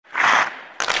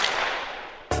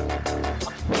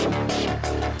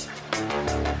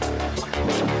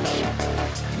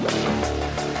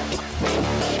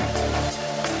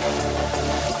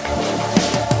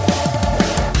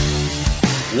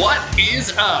What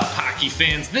is up, hockey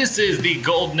fans? This is the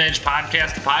Golden Edge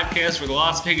Podcast, the podcast where the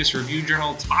Las Vegas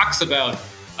Review-Journal talks about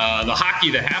the hockey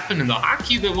that happened and the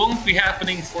hockey that won't be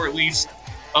happening for at least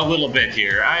a little bit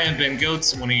here. I am Ben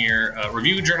Goetz, one of your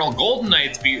Review-Journal Golden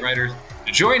Knights beat writers.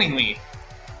 Joining me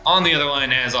on the other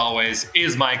line, as always,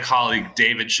 is my colleague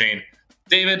David Shane.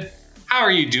 David, how are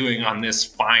you doing on this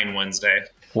fine Wednesday?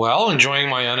 Well, enjoying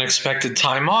my unexpected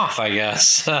time off, I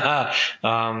guess.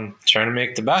 Trying to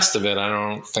make the best of it. I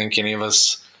don't think any of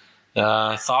us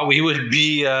thought we would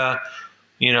be,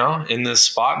 in this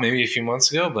spot maybe a few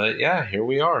months ago. But yeah, here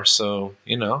we are. So,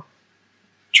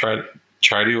 try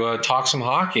to talk some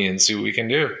hockey and see what we can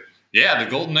do. Yeah,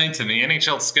 the Golden Knights and the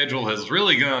NHL schedule has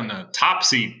really gone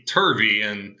topsy-turvy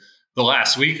in the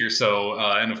last week or so.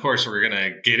 And of course, we're going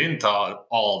to get into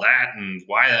all that and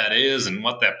why that is and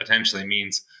what that potentially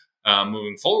means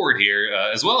moving forward here,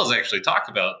 as well as actually talk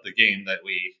about the game that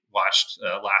we watched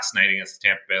last night against the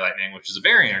Tampa Bay Lightning, which is a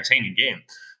very entertaining game.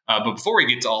 But before we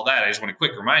get to all that, I just want to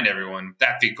quick remind everyone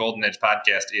that the Golden Edge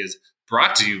Podcast is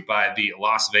brought to you by the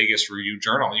Las Vegas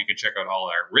Review-Journal. You can check out all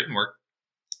our written work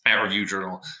at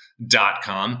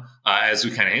reviewjournal.com. As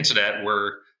we kind of hinted at,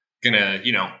 we're going to,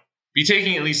 be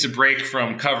taking at least a break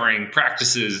from covering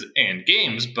practices and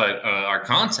games, but our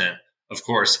content, of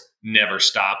course, never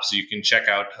stops. You can check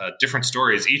out different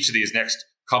stories each of these next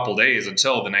couple days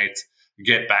until the Knights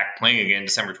get back playing again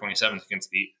December 27th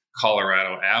against the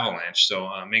Colorado Avalanche. So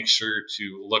make sure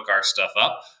to look our stuff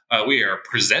up. We are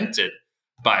presented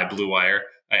by Blue Wire.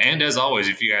 And as always,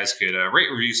 if you guys could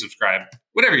rate, review, subscribe,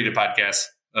 whatever you do podcasts,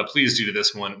 please do to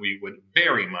this one. We would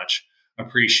very much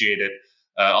appreciate it.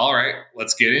 All right,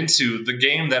 let's get into the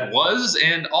game that was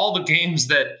and all the games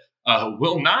that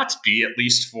will not be, at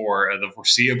least for the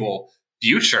foreseeable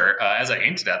future. As I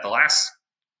hinted at, the last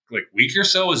week or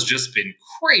so has just been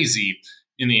crazy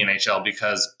in the NHL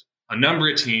because a number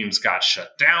of teams got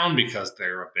shut down because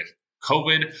there have been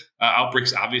COVID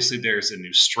outbreaks. Obviously, there's a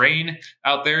new strain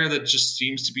out there that just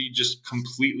seems to be just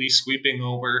completely sweeping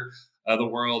over the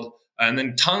world. And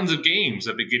then tons of games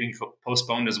have been getting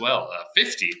postponed as well,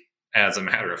 50 as a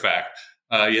matter of fact.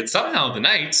 Yet somehow the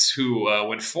Knights, who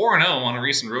went 4-0 on a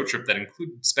recent road trip that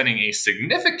included spending a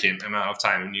significant amount of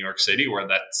time in New York City, where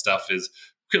that stuff is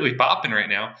really popping right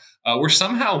now, were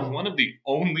somehow one of the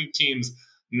only teams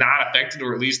not affected,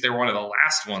 or at least they're one of the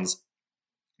last ones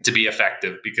to be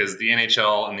effective, because the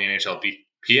NHL and the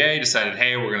NHLPA decided,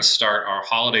 hey, we're going to start our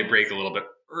holiday break a little bit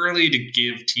early to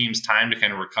give teams time to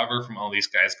kind of recover from all these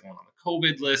guys going on the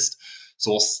COVID list.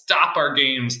 So we'll stop our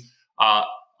games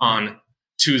on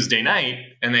Tuesday night,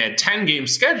 and they had 10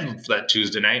 games scheduled for that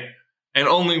Tuesday night, and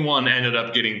only one ended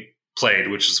up getting played,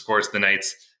 which is, of course, the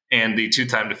Knights and the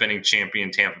two-time defending champion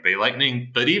Tampa Bay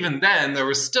Lightning. But even then, there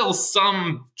was still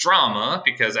some drama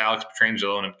because Alex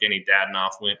Pietrangelo and Evgeny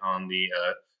Dadonov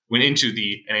went into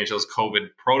the NHL's COVID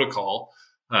protocol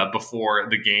before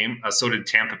the game. So did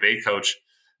Tampa Bay coach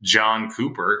John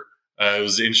Cooper. It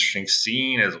was an interesting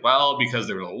scene as well because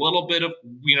there was a little bit of,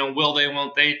 will they,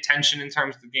 won't they tension in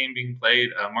terms of the game being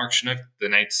played. Mark Chinook, the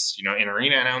Knights,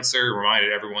 in-arena announcer,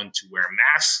 reminded everyone to wear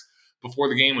masks before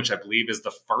the game, which I believe is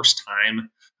the first time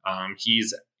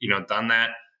he's, done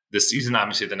that this season.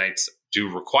 Obviously, the Knights do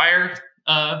require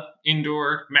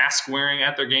indoor mask wearing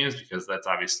at their games because that's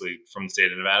obviously from the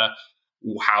state of Nevada.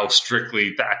 How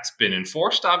strictly that's been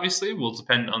enforced, obviously, will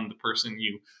depend on the person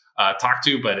you talk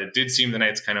to, but it did seem the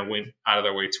Knights kind of went out of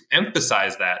their way to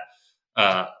emphasize that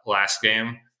last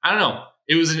game. I don't know.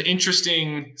 It was an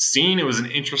interesting scene. It was an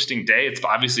interesting day. It's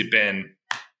obviously been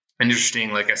an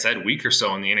interesting, like I said, week or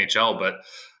so in the NHL, but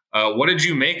what did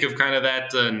you make of kind of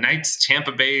that Knights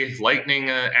Tampa Bay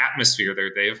Lightning atmosphere there,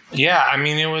 Dave? Yeah, I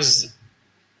mean, it was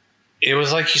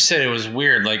like you said, it was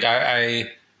weird. Like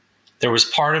there was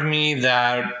part of me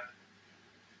that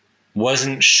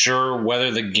wasn't sure whether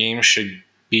the game should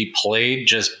be played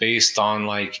just based on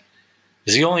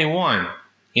is he only one?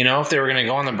 If they were going to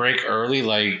go on the break early,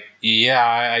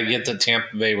 I get that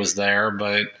Tampa Bay was there,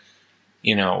 but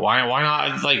why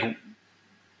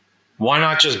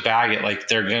not just bag it?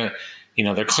 They're gonna,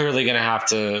 they're clearly going to have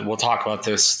to. We'll talk about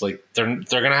this. They're going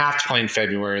to have to play in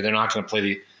February. They're not going to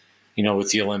play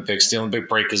with the Olympics. The Olympic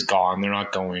break is gone. They're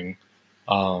not going.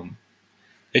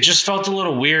 It just felt a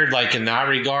little weird, in that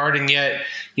regard. And yet,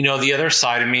 the other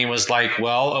side of me was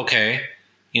well, okay,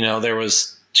 there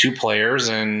was two players,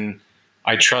 and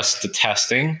I trust the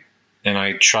testing, and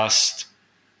I trust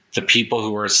the people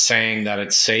who are saying that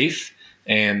it's safe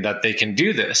and that they can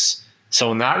do this.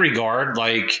 So in that regard,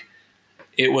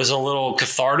 it was a little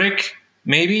cathartic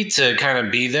maybe to kind of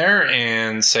be there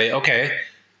and say, okay,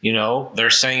 they're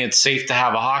saying it's safe to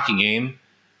have a hockey game.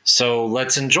 So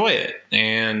let's enjoy it.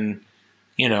 And,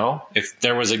 if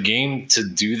there was a game to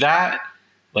do that,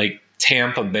 like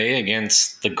Tampa Bay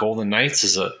against the Golden Knights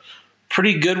is a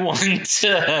pretty good one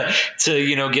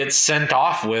to get sent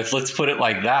off with. Let's put it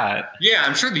like that. Yeah,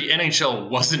 I'm sure the NHL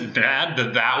wasn't bad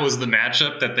that was the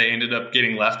matchup that they ended up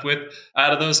getting left with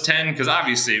out of those 10. Because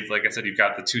obviously, like I said, you've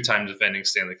got the 2-time defending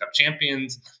Stanley Cup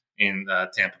champions in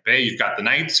Tampa Bay. You've got the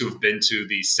Knights, who have been to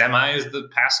the semis the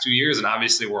past 2 years, and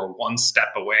obviously we're one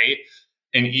step away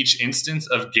in each instance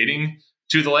of getting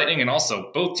to the Lightning. And also,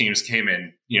 both teams came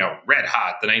in, red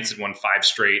hot. The Knights had won 5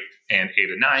 straight and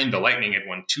 8 of 9. The Lightning had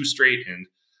won 2 straight and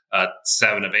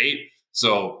 7 of 8.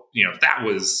 So, that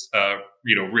was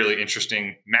really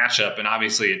interesting matchup. And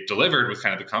obviously it delivered with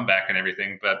kind of the comeback and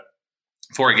everything. But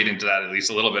before I get into that at least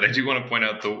a little bit, I do want to point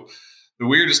out the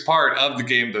weirdest part of the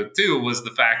game, though, too, was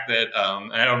the fact that,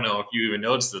 and I don't know if you even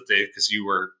noticed that, Dave, because you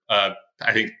were, I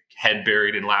think, head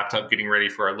buried in laptop getting ready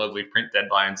for our lovely print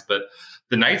deadlines, but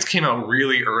the Knights came out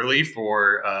really early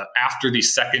for after the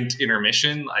second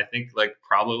intermission. I think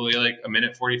probably a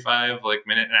minute 45,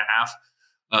 minute and a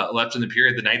half left in the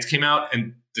period. The Knights came out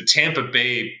and the Tampa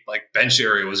Bay bench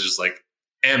area was just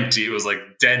empty. It was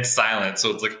dead silent.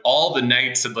 So it's all the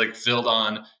Knights had filled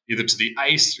on either to the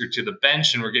ice or to the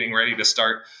bench, and we're getting ready to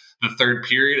start the third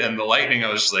period. And the Lightning,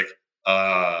 I was just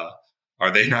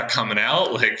are they not coming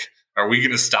out? Are we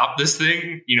going to stop this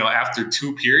thing, after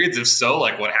 2 periods? If so,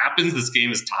 what happens? This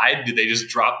game is tied. Do they just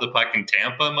drop the puck in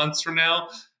Tampa months from now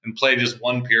and play just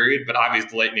 1 period? But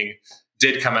obviously the Lightning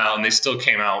did come out, and they still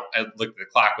came out. I looked at the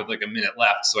clock with a minute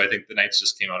left. So I think the Knights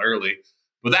just came out early.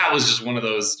 But that was just one of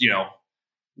those,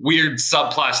 weird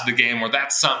subplots of the game where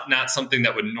that's not something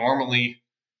that would normally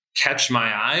catch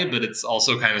my eye, but it's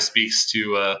also kind of speaks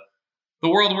to the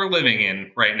world we're living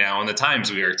in right now and the times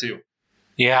we are too.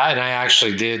 Yeah, and I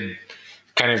actually did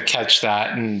kind of catch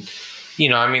that. And,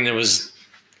 it was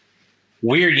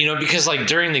weird, because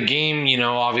during the game,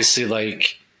 obviously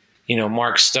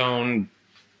Mark Stone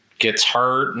gets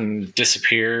hurt and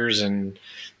disappears, and,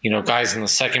 guys in the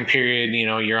second period,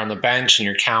 you're on the bench and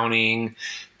you're counting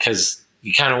because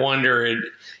you kind of wonder at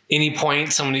any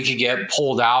point somebody could get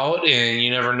pulled out, and you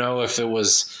never know if it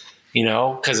was,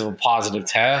 because of a positive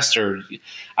test or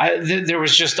there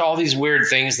was just all these weird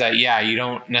things that, you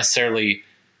don't necessarily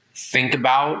think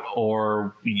about,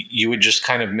 or you would just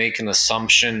kind of make an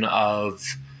assumption of,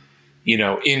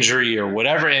 injury or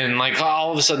whatever. And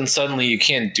all of a sudden, suddenly you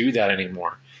can't do that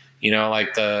anymore.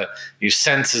 Your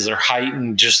senses are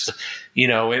heightened just,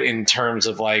 in terms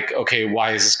of okay,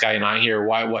 why is this guy not here?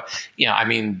 Why, what? Yeah. I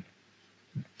mean,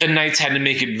 the Knights had to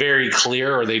make it very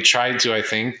clear, or they tried to, I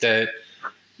think, that,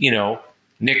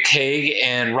 Nick Hague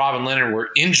and Robin Leonard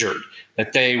were injured,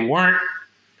 that they weren't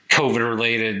COVID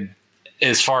related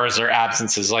as far as their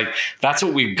absences. That's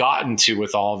what we've gotten to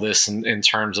with all of this in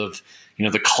terms of,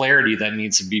 the clarity that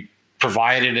needs to be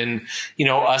provided. And,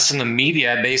 us in the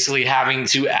media basically having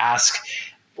to ask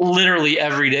literally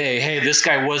every day, hey, this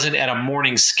guy wasn't at a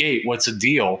morning skate. What's the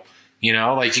deal? You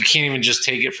can't even just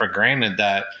take it for granted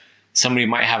that somebody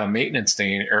might have a maintenance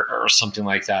day or something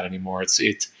like that anymore.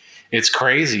 It's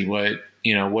crazy what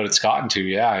it's gotten to.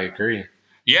 Yeah, I agree.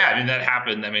 Yeah, I mean, that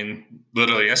happened. I mean,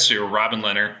 literally yesterday, Robin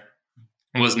Leonard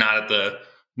was not at the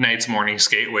Knights morning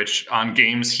skate, which on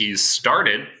games he's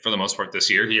started for the most part this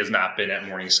year. He has not been at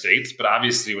morning skates, but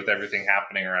obviously with everything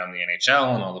happening around the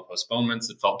NHL and all the postponements,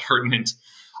 it felt pertinent,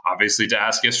 obviously, to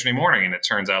ask yesterday morning. And it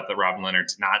turns out that Robin Leonard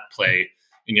did not play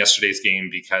in yesterday's game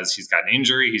because he's got an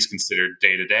injury. He's considered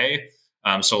day-to-day.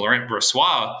 So Laurent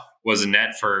Brossoit was in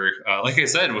net for, like I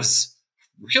said, was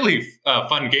really a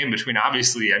fun game between,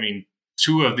 obviously, I mean,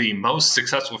 two of the most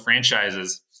successful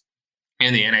franchises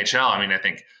in the NHL. I mean, I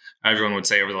think everyone would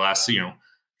say over the last,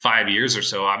 5 years or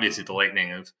so, obviously the Lightning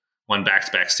have won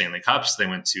back-to-back Stanley Cups. They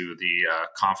went to the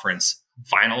conference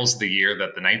finals the year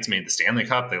that the Knights made the Stanley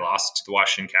Cup. They lost to the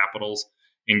Washington Capitals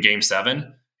in Game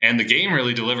 7. And the game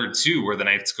really delivered too, where the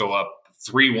Knights go up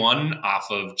 3-1 off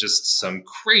of just some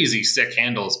crazy sick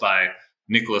handles by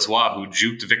Nicolas Roy, who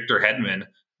juked Victor Hedman,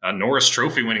 a Norris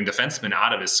Trophy winning defenseman,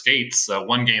 out of his skates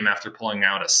one game after pulling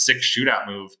out a sick shootout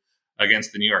move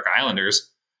against the New York Islanders.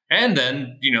 And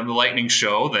then, the Lightning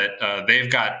show that they've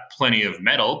got plenty of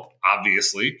metal,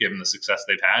 obviously, given the success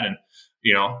they've had. And,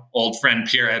 old friend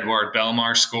Pierre-Edouard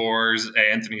Bellemare scores.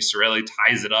 Anthony Cirelli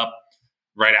ties it up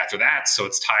right after that. So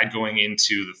it's tied going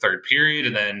into the third period.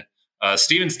 And then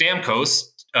Steven Stamkos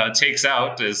takes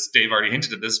out, as Dave already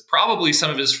hinted at this, probably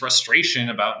some of his frustration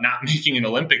about not making an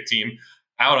Olympic team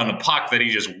out on a puck that he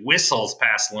just whistles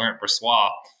past Laurent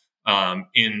Brossoit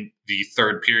in the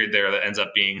third period there. That ends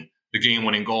up being the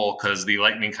game-winning goal because the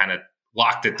Lightning kind of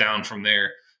locked it down from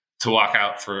there to walk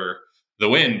out for the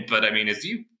win. But I mean, as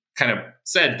you kind of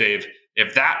said, Dave,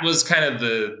 if that was kind of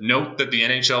the note that the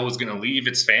NHL was going to leave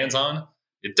its fans on,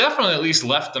 it definitely at least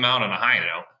left them out on a high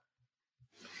note.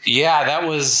 Yeah, that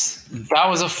was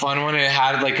a fun one. It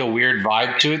had like a weird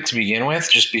vibe to it to begin with,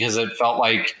 just because it felt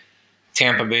like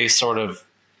Tampa Bay sort of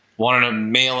wanted to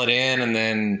mail it in and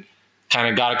then kind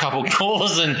of got a couple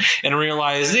goals and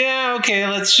realized, yeah, okay,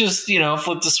 let's just,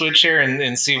 flip the switch here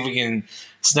and see if we can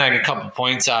snag a couple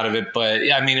points out of it. But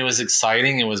yeah, I mean, it was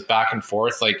exciting. It was back and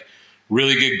forth, like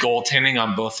really good goaltending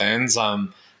on both ends. I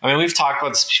mean, we've talked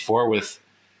about this before with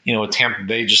Tampa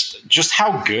Bay, just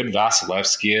how good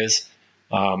Vasilevsky is.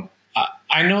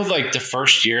 I know like the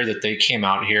first year that they came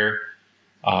out here,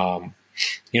 one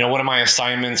of my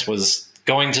assignments was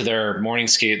going to their morning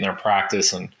skate and their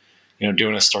practice and,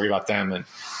 doing a story about them. And,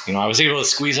 I was able to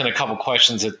squeeze in a couple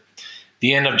questions at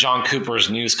the end of John Cooper's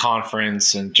news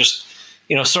conference and just,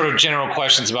 sort of general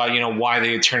questions about, why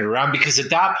they had turned it around. Because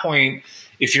at that point,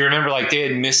 if you remember, like they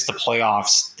had missed the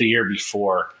playoffs the year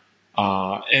before.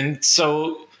 And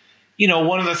so,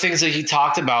 one of the things that he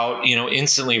talked about,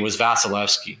 instantly was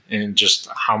Vasilevsky and just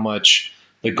how much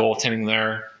the goaltending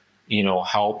there,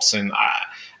 helps. And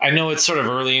I know it's sort of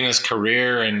early in his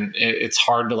career and it's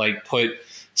hard to like put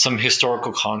some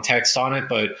historical context on it,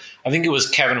 but I think it was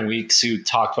Kevin Weeks who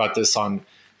talked about this on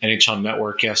NHL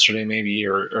Network yesterday, maybe,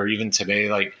 or even today.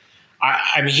 Like,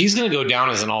 I mean, he's going to go down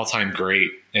as an all-time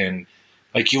great. And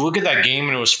like, you look at that game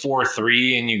and it was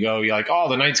 4-3 and you're like, oh,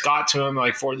 the Knights got to him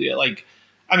like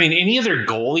I mean, any other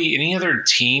goalie, any other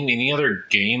team, any other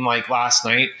game like last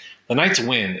night, the Knights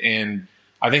win. And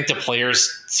I think the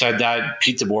players said that.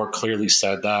 Pete DeBoer clearly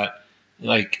said that.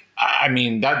 Like, I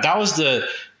mean, that was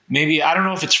maybe, I don't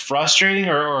know if it's frustrating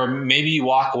or maybe you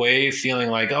walk away feeling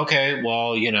like, okay,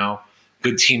 well,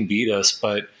 good team beat us.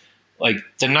 But like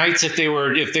the Knights, if they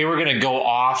were going to go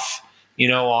off,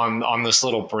 on this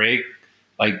little break,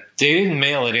 like they didn't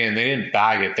mail it in. They didn't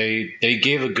bag it. They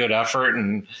gave a good effort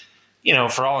and,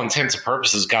 for all intents and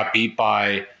purposes, got beat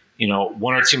by,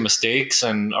 one or two mistakes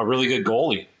and a really good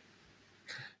goalie.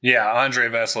 Yeah, Andrei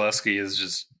Vasilevsky is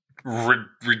just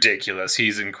ridiculous.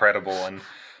 He's incredible. And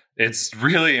it's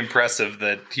really impressive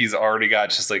that he's already got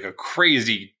just like a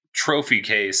crazy trophy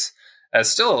case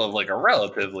as still like a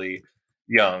relatively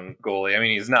young goalie. I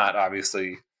mean, he's not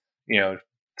obviously,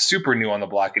 super new on the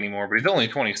block anymore, but he's only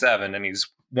 27 and he's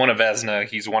won a Vezina.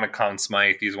 He's won a Conn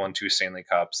Smythe. He's won 2 Stanley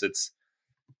Cups.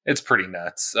 It's pretty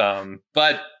nuts.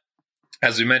 But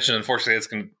as we mentioned, unfortunately, it's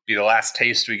going to be the last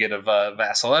taste we get of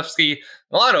Vasilevsky.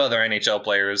 A lot of other NHL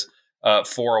players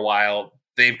for a while,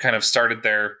 they've kind of started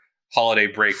their holiday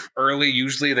break early.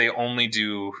 Usually they only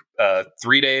do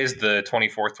 3 days, the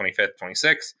 24th, 25th,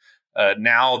 26th.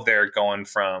 Now they're going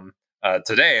from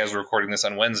today, as we're recording this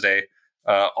on Wednesday,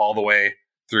 all the way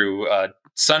through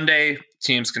Sunday.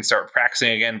 Teams can start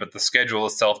practicing again, but the schedule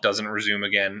itself doesn't resume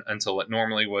again until it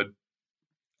normally would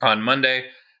on Monday.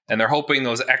 And they're hoping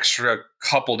those extra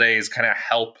couple days kind of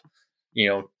help,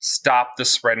 stop the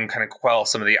spread and kind of quell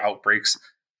some of the outbreaks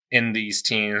in these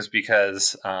teams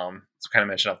because, as we kind of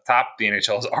mentioned up top, the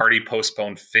NHL has already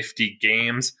postponed 50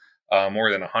 games.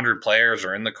 More than 100 players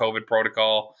are in the COVID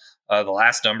protocol. The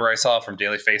last number I saw from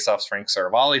Daily Faceoff's Frank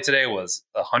Saravalli today was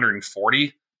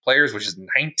 140 players, which is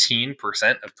 19%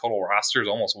 of total rosters,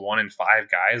 almost 1 in 5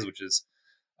 guys, which is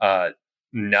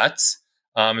nuts.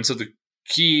 And so the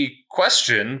key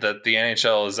question that the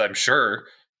NHL is, I'm sure,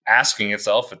 asking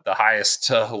itself at the highest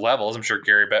levels, I'm sure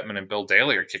Gary Bettman and Bill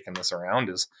Daly are kicking this around,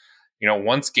 is,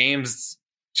 once games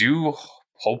do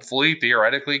hopefully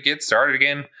theoretically get started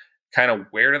again, kind of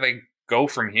where do they go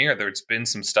from here? There's been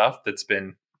some stuff that's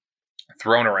been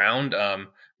thrown around.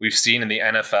 We've seen in the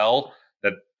NFL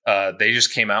that they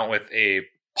just came out with a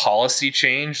policy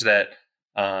change that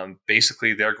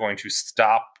basically they're going to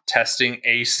stop testing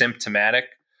asymptomatic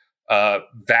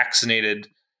vaccinated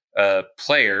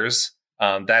players.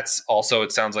 That's also,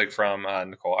 it sounds like, from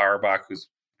Nicole Auerbach, who's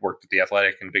worked at the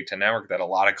Athletic and Big Ten Network, that a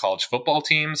lot of college football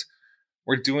teams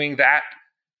were doing that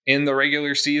in the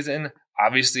regular season.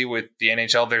 Obviously, with the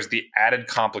NHL, there's the added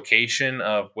complication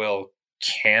of, will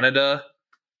Canada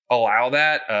allow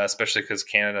that? Especially because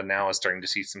Canada now is starting to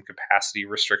see some capacity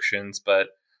restrictions. But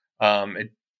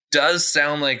it does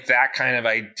sound like that kind of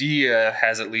idea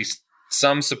has at least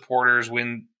some supporters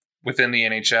within the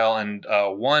NHL. And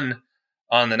one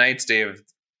on the Knights, Dave,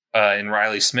 in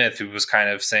Riley Smith, who was kind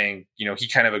of saying, he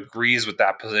kind of agrees with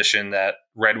that position that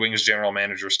Red Wings general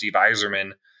manager Steve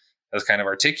Yzerman has kind of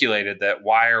articulated, that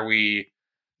why are we,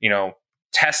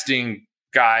 testing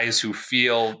guys who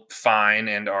feel fine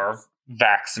and are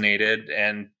vaccinated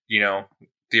and,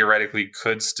 theoretically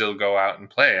could still go out and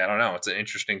play. I don't know. It's an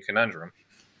interesting conundrum.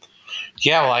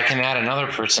 Yeah, well, I can add another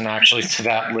person actually to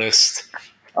that list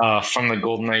from the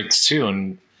Golden Knights too,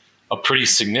 and a pretty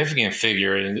significant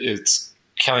figure. It's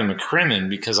Kelly McCrimmon,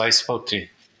 because I spoke to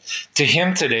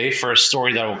him today for a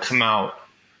story that will come out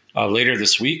later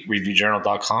this week,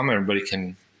 reviewjournal.com. Everybody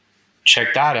can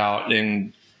check that out.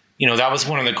 And, that was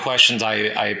one of the questions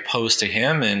I posed to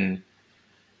him. And,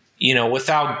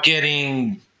 without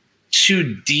getting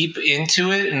too deep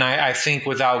into it, and I think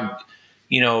without,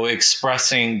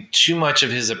 expressing too much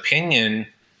of his opinion,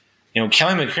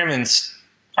 Kelly McCrimmon's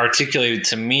articulated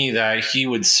to me that he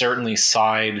would certainly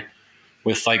side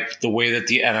with like the way that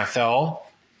the NFL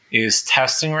is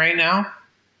testing right now,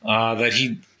 that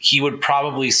he would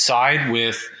probably side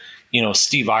with,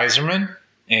 Steve Yzerman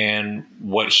and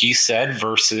what he said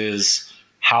versus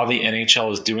how the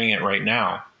NHL is doing it right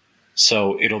now.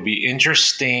 So it'll be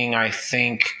interesting, I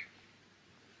think,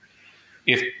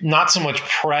 if not so much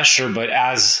pressure, but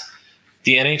as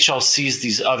the NHL sees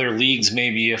these other leagues,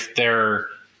 maybe if they're,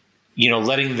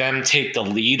 letting them take the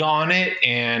lead on it,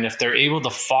 and if they're able to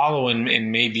follow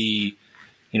and maybe,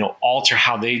 alter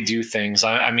how they do things.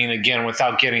 I mean, again,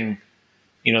 without getting,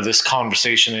 this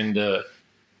conversation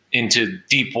into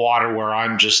deep water where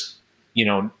I'm just,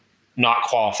 not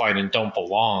qualified and don't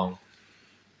belong.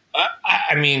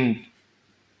 I mean,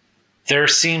 there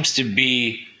seems to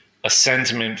be a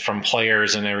sentiment from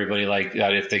players and everybody like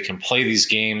that if they can play these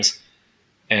games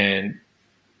and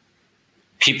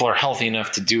people are healthy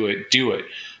enough to do it.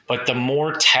 But the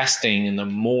more testing and the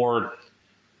more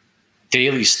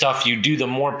daily stuff you do, the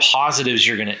more positives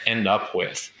you're going to end up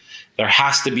with. There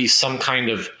has to be some kind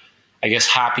of, I guess,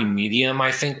 happy medium,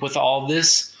 I think, with all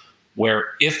this, where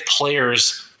if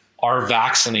players are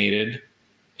vaccinated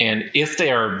and if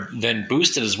they are then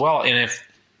boosted as well, and if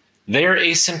they're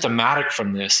asymptomatic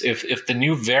from this, if the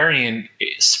new variant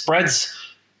spreads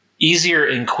easier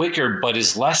and quicker but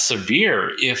is less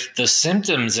severe, if the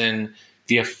symptoms and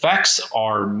the effects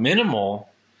are minimal,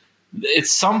 at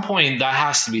some point that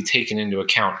has to be taken into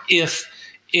account if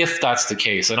that's the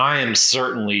case. And I am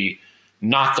certainly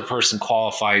not the person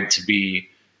qualified to be,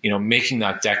 making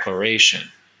that declaration.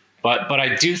 But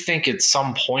I do think at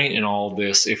some point in all of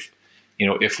this, if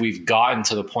we've gotten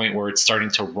to the point where it's starting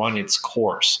to run its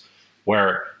course,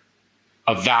 where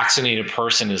a vaccinated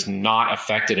person is not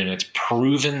affected and it's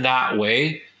proven that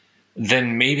way,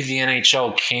 then maybe the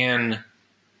NHL can,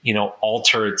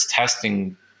 alter its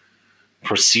testing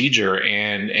procedure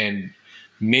and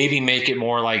maybe make it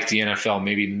more like the NFL,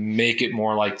 maybe make it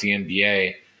more like the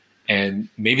NBA. And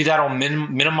maybe that'll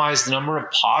minimize the number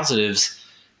of positives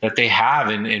that they have.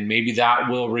 And maybe that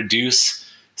will reduce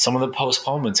some of the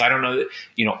postponements. I don't know.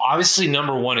 Obviously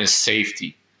number one is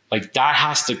safety. Like that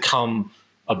has to come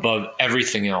above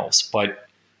everything else. But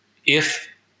if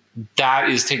that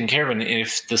is taken care of and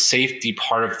if the safety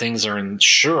part of things are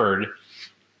ensured,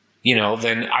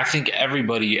 then I think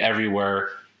everybody everywhere,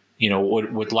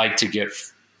 would like to get,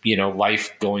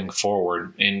 life going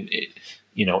forward and,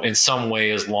 in some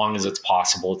way, as long as it's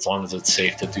possible, as long as it's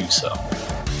safe to do so.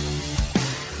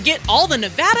 Get all the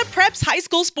Nevada Preps high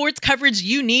school sports coverage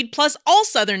you need, plus all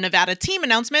Southern Nevada team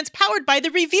announcements powered by the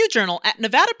Review Journal at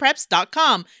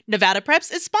nevadapreps.com. Nevada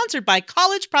Preps is sponsored by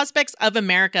College Prospects of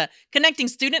America, connecting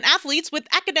student athletes with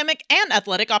academic and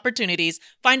athletic opportunities.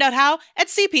 Find out how at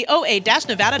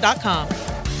cpoa-nevada.com.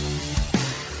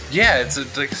 Yeah,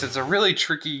 it's a really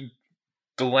tricky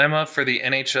dilemma for the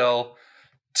NHL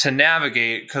to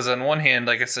navigate, because on one hand,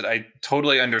 like I said, I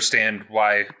totally understand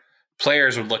why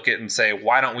players would look at it and say,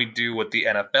 why don't we do what the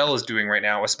NFL is doing right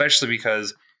now, especially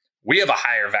because we have a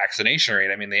higher vaccination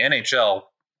rate. I mean, the NHL,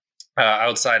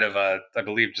 outside of, I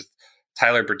believe, just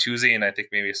Tyler Bertuzzi and I think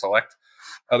maybe select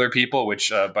other people, which,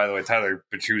 by the way, Tyler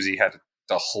Bertuzzi had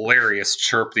a hilarious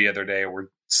chirp the other day where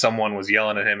someone was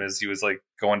yelling at him as he was like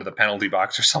going to the penalty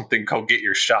box or something, go get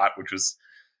your shot, which was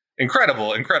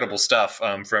incredible stuff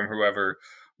from whoever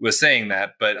was saying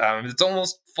that. But it's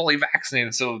almost fully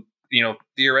vaccinated. So,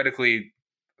 theoretically,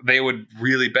 they would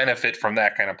really benefit from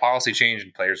that kind of policy change,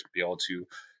 and players would be able to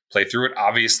play through it,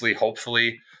 obviously,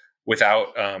 hopefully, without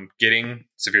getting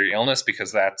severe illness,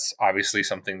 because that's obviously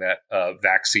something that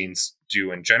vaccines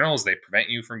do in general, is they prevent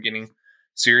you from getting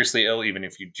seriously ill, even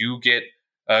if you do get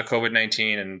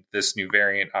COVID-19. And this new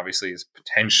variant obviously is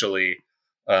potentially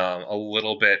a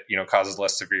little bit, causes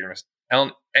less severe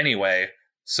anyway.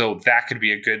 So that could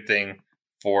be a good thing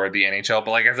for the NHL. But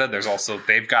like I said,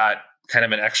 they've got kind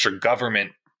of an extra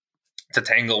government to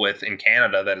tangle with in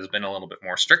Canada that has been a little bit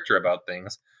more stricter about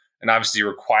things, and obviously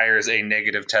requires a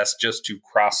negative test just to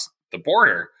cross the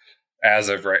border as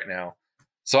of right now.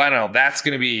 So I don't know. That's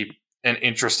going to be an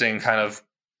interesting kind of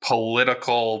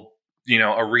political,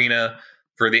 arena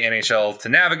for the NHL to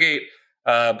navigate.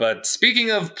 But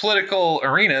speaking of political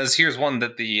arenas, here's one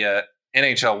that the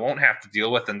NHL won't have to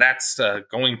deal with, and that's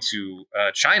going to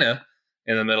China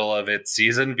in the middle of its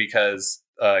season, because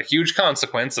a huge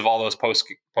consequence of all those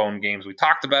postponed games we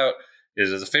talked about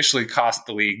is it officially cost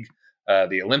the league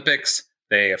the Olympics.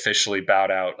 They officially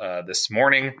bowed out this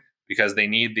morning because they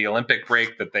need the Olympic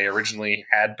break that they originally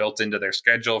had built into their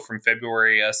schedule from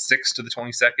February 6th to the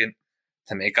 22nd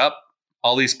to make up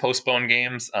all these postponed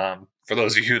games. For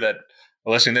those of you that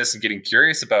are listening to this and getting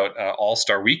curious about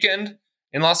All-Star Weekend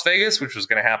in Las Vegas, which was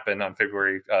going to happen on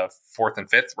February 4th and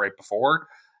 5th, right before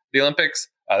the Olympics,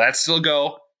 that's still a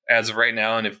go as of right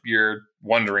now. And if you're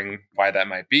wondering why that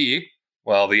might be,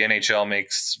 well, the NHL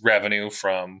makes revenue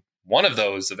from one of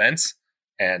those events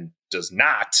and does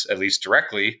not, at least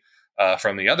directly,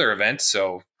 from the other event.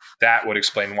 So that would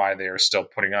explain why they are still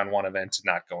putting on one event and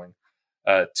not going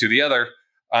to the other.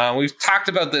 We've talked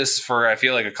about this for, I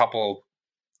feel like, a couple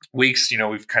weeks.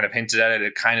 We've kind of hinted at it.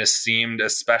 It kind of seemed,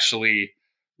 especially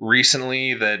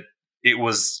recently, that it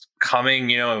was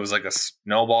coming. It was like a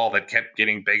snowball that kept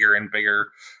getting bigger and bigger,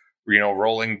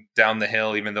 rolling down the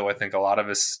hill, even though I think a lot of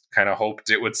us kind of hoped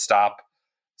it would stop.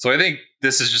 So I think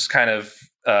this is just kind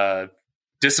of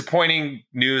disappointing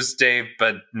news, Dave,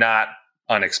 but not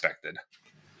unexpected.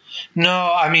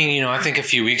 No, I mean, I think a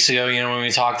few weeks ago, when we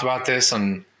talked about this,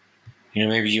 and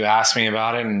maybe you asked me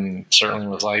about it, and certainly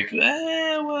was like,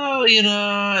 well,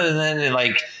 and then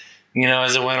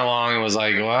as it went along, it was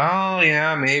like, well,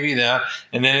 yeah, maybe that,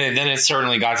 and then it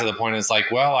certainly got to the point. It's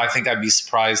like, well, I think I'd be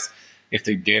surprised if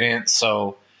they didn't.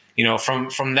 So,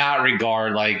 from that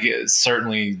regard,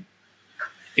 certainly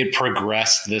it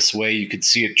progressed this way. You could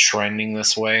see it trending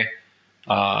this way.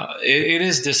 It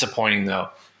is disappointing, though.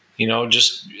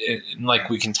 Like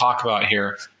we can talk about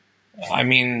here. I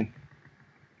mean,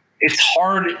 it's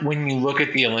hard when you look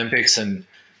at the Olympics and,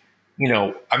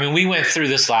 we went through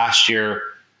this last year,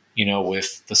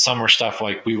 with the summer stuff,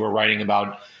 like we were writing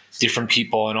about different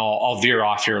people, and I'll veer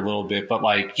off here a little bit, but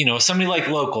somebody like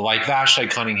local, like Vashti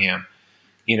Cunningham,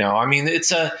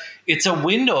 it's a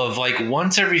window of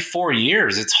once every 4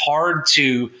 years. It's hard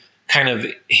to kind of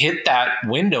hit that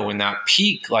window and that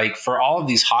peak, for all of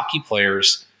these hockey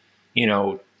players,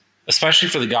 especially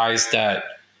for the guys that,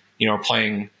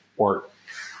 playing or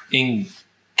in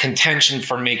contention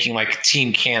for making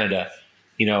Team Canada,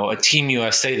 a Team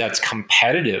USA that's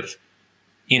competitive.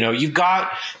 You've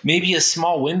got maybe a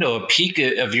small window, a peak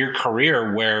of your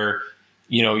career where,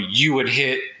 you would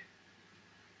hit,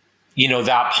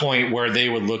 that point where they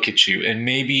would look at you, and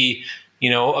maybe,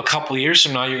 a couple of years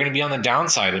from now, you're going to be on the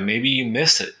downside and maybe you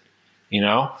miss it,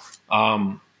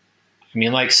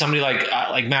 somebody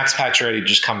like Max Pacioretty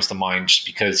just comes to mind, just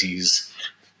because he's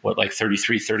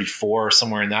 33, 34,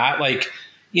 somewhere in that,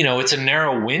 it's a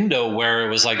narrow window where it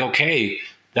was okay,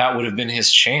 that would have been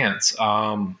his chance.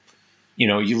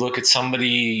 You look at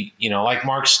somebody, like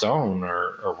Mark Stone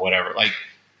or whatever,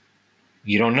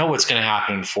 you don't know what's going to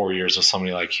happen in 4 years with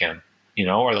somebody like him.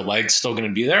 Are the legs still going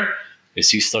to be there? Is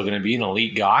he still going to be an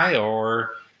elite guy,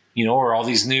 or are all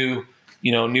these new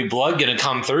blood going to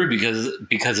come through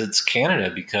because it's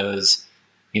Canada, because,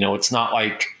 it's not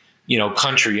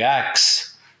country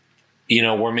X,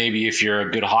 where maybe if you're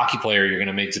a good hockey player, you're going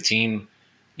to make the team,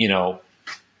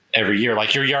 every year,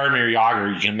 like your Jaromir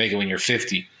Jagr, you can make it when you're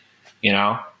 50,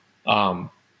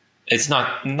 it's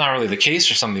not really the case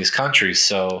for some of these countries.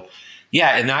 So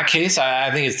yeah, in that case,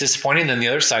 I think it's disappointing. Then the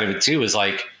other side of it too is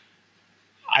I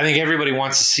think everybody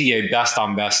wants to see a best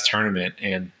on best tournament,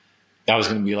 and that was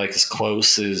going to be as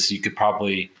close as you could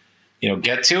probably,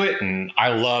 get to it. And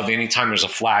I love anytime there's a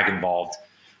flag involved.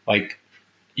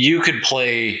 You could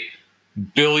play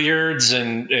billiards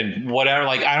and whatever.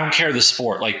 I don't care the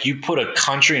sport. You put a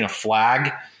country and a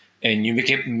flag and you make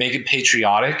it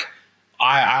patriotic.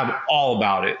 I'm all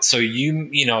about it. So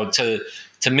to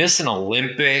miss an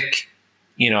Olympic,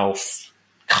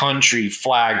 country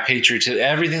flag, patriotism,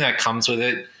 everything that comes with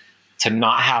it, to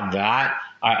not have that,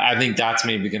 I think that's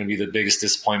maybe going to be the biggest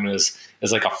disappointment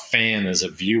as a fan, as a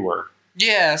viewer.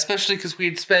 Yeah, especially because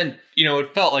we'd spent,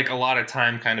 it felt like a lot of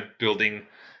time kind of building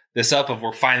this up of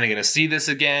we're finally going to see this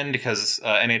again, because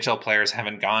NHL players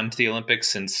haven't gone to the Olympics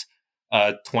since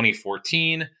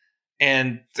 2014.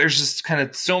 And there's just kind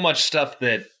of so much stuff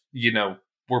that,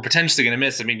 we're potentially going to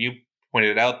miss. I mean, you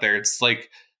pointed it out there. It's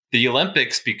the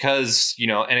Olympics, because,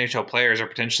 NHL players are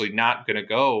potentially not going to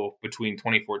go between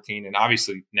 2014 and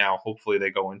obviously now, hopefully they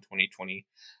go in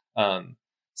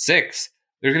 2026.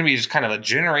 There's going to be just kind of a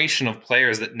generation of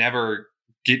players that never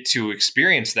get to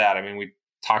experience that. I mean, we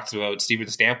talked about Steven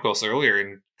Stamkos earlier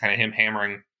and kind of him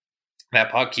hammering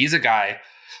that puck. He's a guy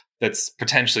that's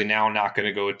potentially now not going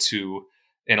to go to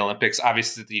an Olympics.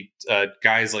 Obviously, the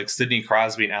guys like Sidney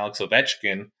Crosby and Alex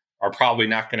Ovechkin are probably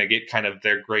not going to get kind of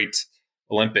their great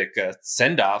Olympic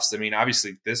send-offs. I mean,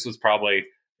 obviously, this was probably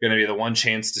going to be the one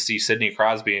chance to see Sidney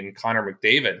Crosby and Connor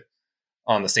McDavid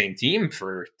on the same team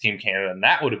for Team Canada, and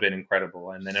that would have been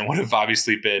incredible. And then it would have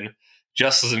obviously been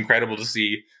just as incredible to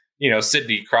see,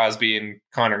 Sidney Crosby and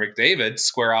Connor McDavid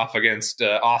square off against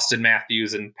Austin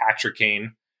Matthews and Patrick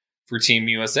Kane for Team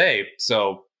USA.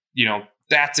 So,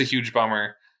 that's a huge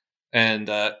bummer. And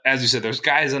as you said, there's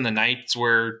guys on the nights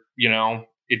where,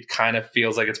 it kind of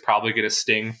feels like it's probably going to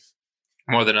sting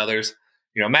more than others.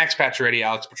 Max Pacioretty,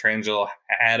 Alex Pietrangelo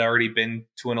had already been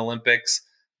to an Olympics,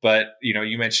 but,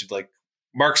 you mentioned like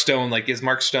Mark Stone, like is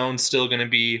Mark Stone still going to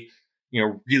be,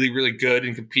 really, really good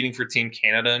and competing for Team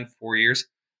Canada in 4 years?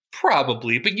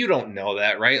 Probably, but you don't know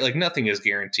that, right? Like nothing is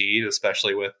guaranteed,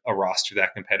 especially with a roster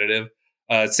that competitive.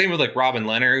 Same with like Robin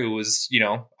Lehner, who was,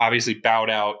 obviously bowed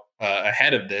out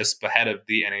ahead of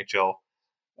the NHL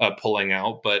pulling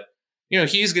out. But,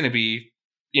 he's going to be,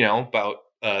 about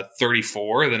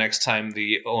 34 the next time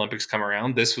the Olympics come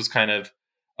around. This was kind of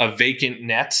a vacant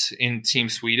net in Team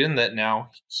Sweden that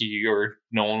now he or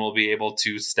no one will be able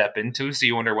to step into. So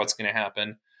you wonder what's going to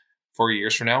happen 4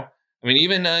 years from now. I mean,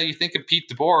 even you think of Pete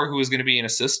DeBoer, who is going to be an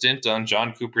assistant on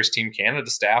John Cooper's Team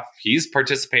Canada staff. He's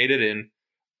participated in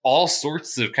all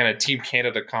sorts of kind of Team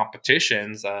Canada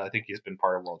competitions. I think he's been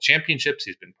part of World Championships.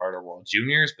 He's been part of World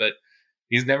Juniors, but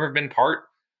he's never been part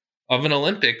of an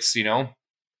Olympics,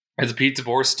 as Pete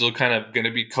DeBoer is still kind of going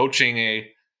to be coaching a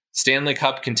Stanley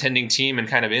Cup contending team and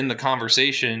kind of in the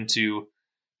conversation to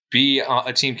be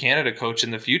a Team Canada coach in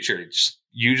the future.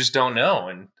 You just don't know.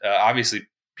 And obviously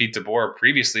Pete DeBoer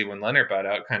previously, when Leonard bowed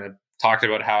out, kind of talked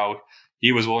about how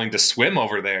he was willing to swim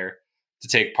over there to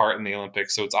take part in the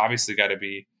Olympics. So it's obviously got to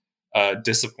be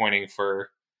disappointing for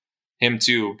him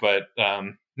too. But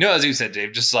as you said,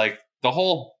 Dave, just like the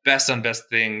whole best on best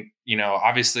thing,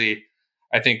 obviously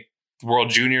I think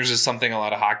World Juniors is something a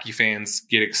lot of hockey fans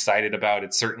get excited about.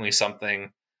 It's certainly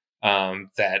something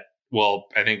that will,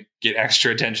 I think, get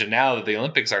extra attention now that the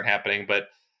Olympics aren't happening. But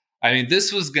I mean,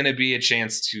 this was going to be a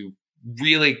chance to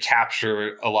really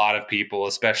capture a lot of people,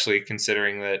 especially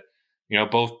considering that,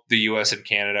 both the US and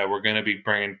Canada were going to be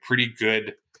bringing pretty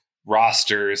good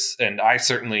rosters. And I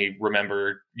certainly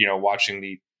remember, watching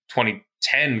the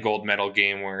 2010 gold medal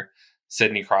game where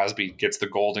Sidney Crosby gets the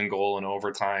golden goal in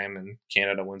overtime and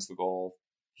Canada wins the goal.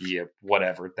 Yeah,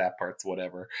 whatever. That part's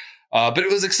whatever. But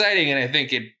it was exciting. And I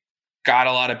think it got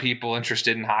a lot of people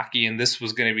interested in hockey. And this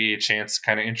was going to be a chance to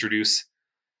kind of introduce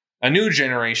a new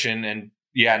generation. And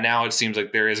yeah, now it seems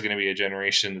like there is going to be a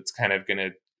generation that's kind of going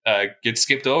to get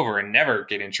skipped over and never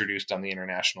get introduced on the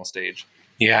international stage.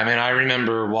 Yeah, I mean, I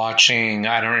remember watching,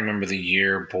 I don't remember the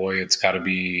year, boy, it's got to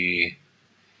be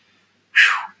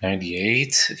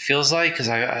 98, it feels like, because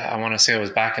I want to say I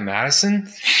was back in Madison.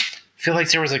 I feel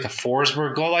like there was like a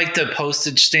Forsberg goal, like the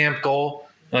postage stamp goal.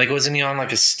 Like, wasn't he on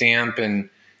like a stamp in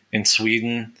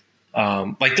Sweden?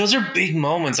 Like, those are big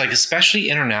moments, like especially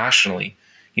internationally.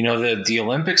 The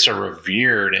Olympics are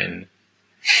revered, and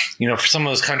for some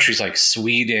of those countries like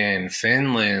Sweden,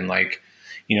 Finland, like,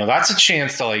 that's a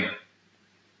chance to like,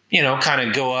 kind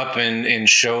of go up and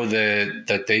show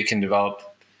that they can develop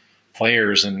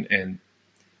players and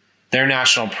their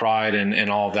national pride and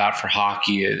all of that for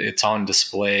hockey. It's on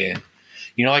display. And,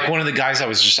 like one of the guys I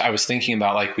was thinking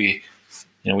about, like we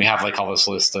have like all this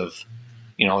list of,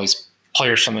 these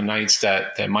players from the Knights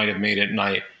that might have made it. And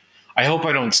I hope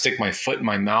I don't stick my foot in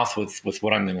my mouth with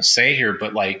what I'm going to say here,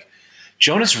 but like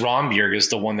Jonas Rondbjerg is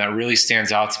the one that really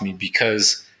stands out to me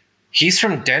because he's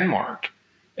from Denmark.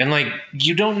 And like,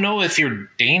 you don't know if you're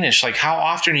Danish, like how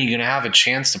often are you going to have a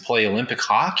chance to play Olympic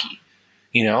hockey?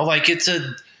 Like it's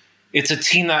a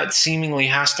team that seemingly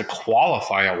has to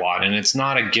qualify a lot, and it's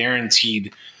not a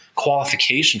guaranteed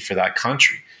qualification for that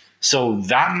country. So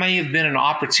that may have been an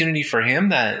opportunity for him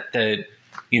that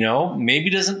maybe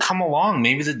doesn't come along.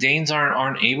 Maybe the Danes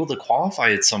aren't able to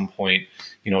qualify at some point,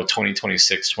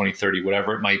 2026, 2030,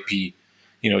 whatever it might be,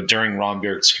 during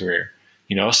Rondbjerg's career.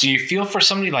 So you feel for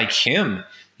somebody like him,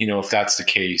 if that's the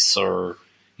case, or,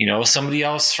 somebody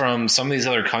else from some of these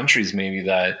other countries maybe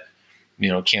that,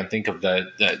 can't think of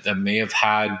that may have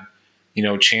had,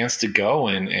 chance to go.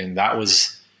 And that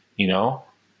was,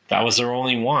 that was their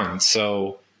only one.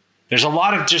 So there's a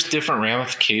lot of just different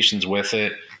ramifications with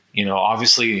it.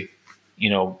 Obviously,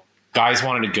 guys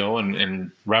wanted to go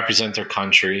and represent their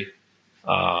country.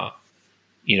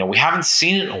 We haven't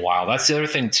seen it in a while. That's the other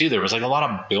thing too. There was like a lot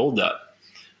of buildup.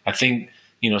 I think,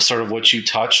 sort of what you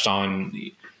touched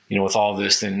on, with all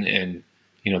this and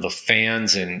the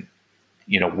fans and,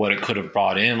 what it could have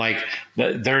brought in. Like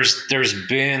there's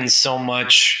been so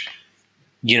much,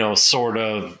 sort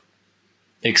of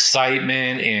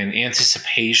excitement and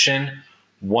anticipation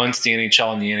once the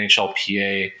NHL and the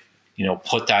NHLPA,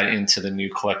 put that into the new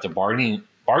collective bargaining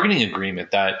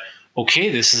agreement that, okay,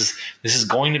 this is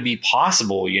going to be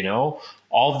possible.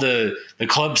 All the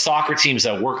club soccer teams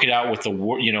that work it out with the,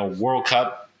 World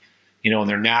Cup, and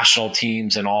their national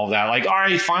teams and all of that, like, all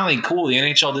right, finally, cool. The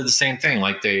NHL did the same thing.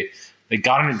 Like they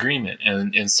got an agreement.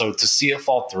 And so to see it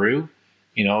fall through,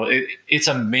 it's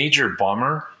a major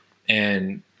bummer.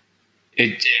 And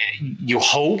you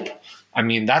hope, I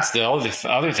mean, that's the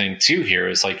other thing too here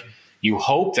is like, you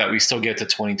hope that we still get to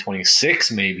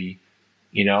 2026 maybe,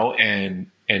 and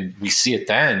we see it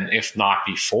then, if not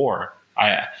before.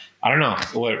 I don't know.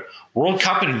 What, World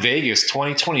Cup in Vegas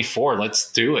 2024,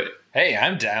 let's do it. Hey,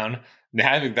 I'm down.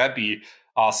 I think that'd be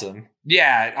awesome.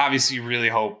 Yeah, obviously you really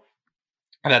hope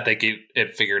that they get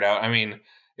it figured out. I mean,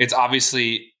 it's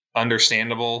obviously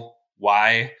understandable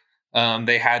why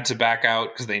they had to back out,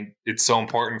 because it's so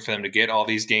important for them to get all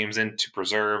these games in to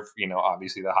preserve,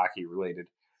 obviously the hockey related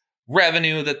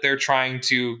revenue that they're trying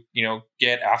to,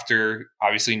 get after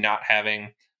obviously not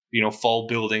having, full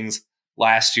buildings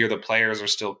last year. The players are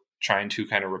still trying to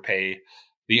kind of repay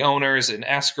the owners in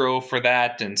escrow for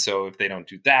that. And so if they don't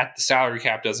do that, the salary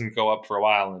cap doesn't go up for a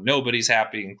while and nobody's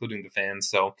happy, including the fans.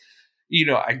 So,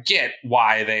 I get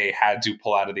why they had to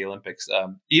pull out of the Olympics.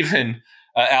 Even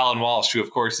Alan Walsh, who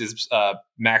of course is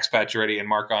Max Pacioretty and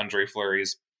Marc-Andre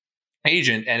Fleury's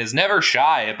agent, and is never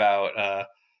shy about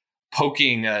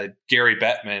poking Gary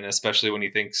Bettman, especially when he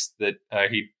thinks that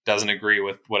he doesn't agree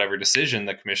with whatever decision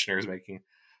the commissioner is making.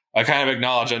 I kind of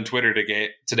acknowledged on Twitter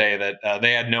today that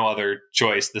they had no other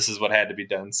choice. This is what had to be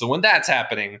done. So when that's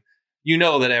happening,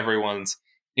 that everyone's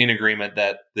in agreement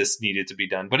that this needed to be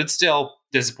done. But it's still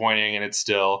disappointing and it's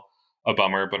still a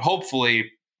bummer. But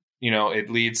hopefully, it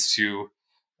leads to,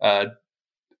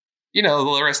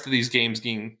 the rest of these games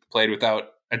being played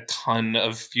without a ton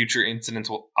of future incidents.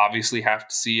 We'll obviously have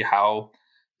to see how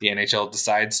the NHL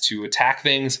decides to attack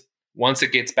things once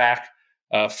it gets back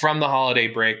from the holiday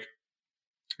break.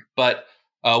 But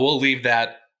we'll leave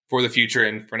that for the future.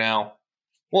 And for now,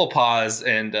 we'll pause.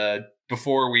 And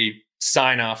before we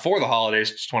sign off for the holidays,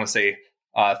 just want to say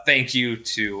thank you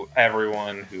to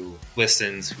everyone who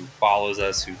listens, who follows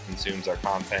us, who consumes our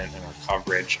content and our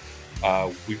coverage.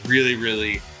 We really,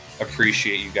 really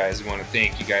appreciate you guys. We want to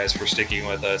thank you guys for sticking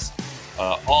with us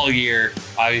all year.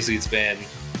 Obviously, it's been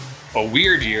a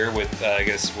weird year with, I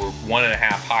guess, we're 1.5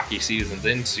 hockey seasons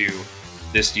into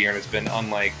this year, and it's been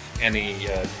unlike any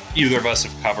either of us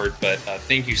have covered. But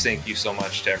thank you so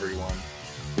much to everyone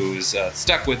who's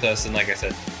stuck with us, and like I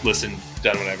said, listened,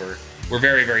 done whatever. We're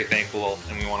very, very thankful,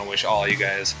 and we want to wish all you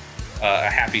guys a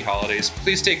happy holidays.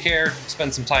 Please take care,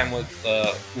 spend some time with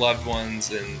loved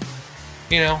ones, and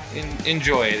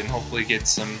enjoy it, and hopefully get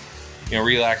some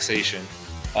relaxation.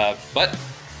 But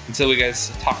until we guys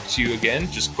talk to you again,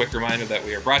 just a quick reminder that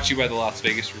we are brought to you by the Las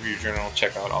Vegas Review Journal.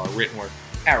 Check out all our written work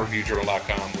at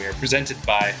reviewjournal.com. We are presented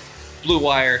by Blue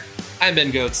Wire. I'm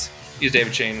Ben Goetz. He's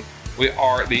David Shane. We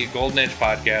are the Golden Edge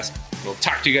Podcast. We'll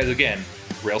talk to you guys again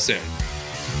real soon.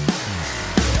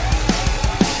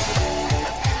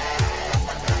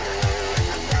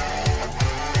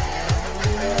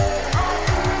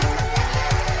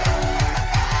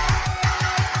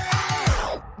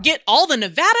 Get all the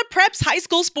Nevada Preps high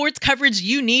school sports coverage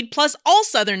you need, plus all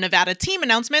Southern Nevada team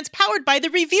announcements powered by the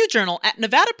Review Journal at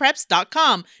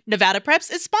NevadaPreps.com. Nevada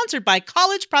Preps is sponsored by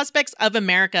College Prospects of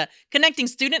America, connecting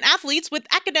student athletes with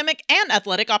academic and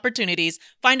athletic opportunities.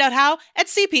 Find out how at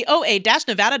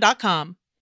cpoa-nevada.com.